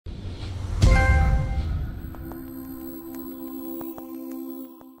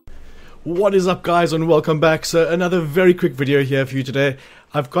What is up, guys, and welcome back. So another very quick video here for you today.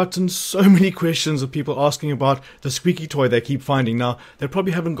 I've gotten so many questions of people asking about the Squeaky toy they keep finding. Now, they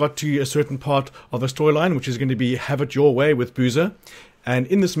probably haven't got to a certain part of the storyline, which is going to be Have It Your Way with Boozer. And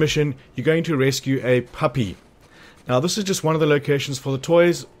in this mission, you're going to rescue a puppy. Now, this is just one of the locations for the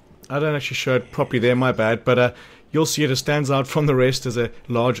toys. I don't actually show it properly there, my bad, but you'll see it stands out from the rest as a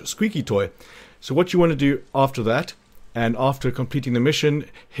large Squeaky toy. So what you want to do after that, and after completing the mission,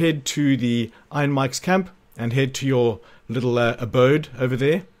 head to the Iron Mike's camp and head to your little abode over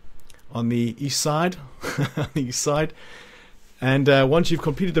there on the east side. And once you've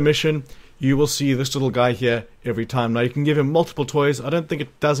completed the mission, you will see this little guy here every time. Now, you can give him multiple toys. I don't think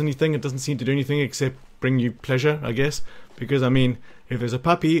it does anything. It doesn't seem to do anything except bring you pleasure, I guess. Because, I mean, if there's a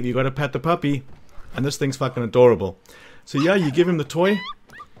puppy, you've got to pat the puppy. And this thing's fucking adorable. So yeah, you give him the toy.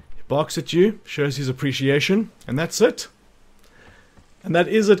 Barks at you, shows his appreciation, and that's it. And that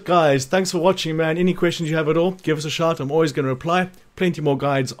is it, guys. Thanks for watching, man. Any questions you have at all, give us a shout. I'm always going to reply. Plenty more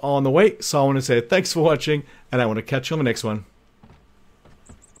guides on the way. So I want to say thanks for watching, and I want to catch you on the next one.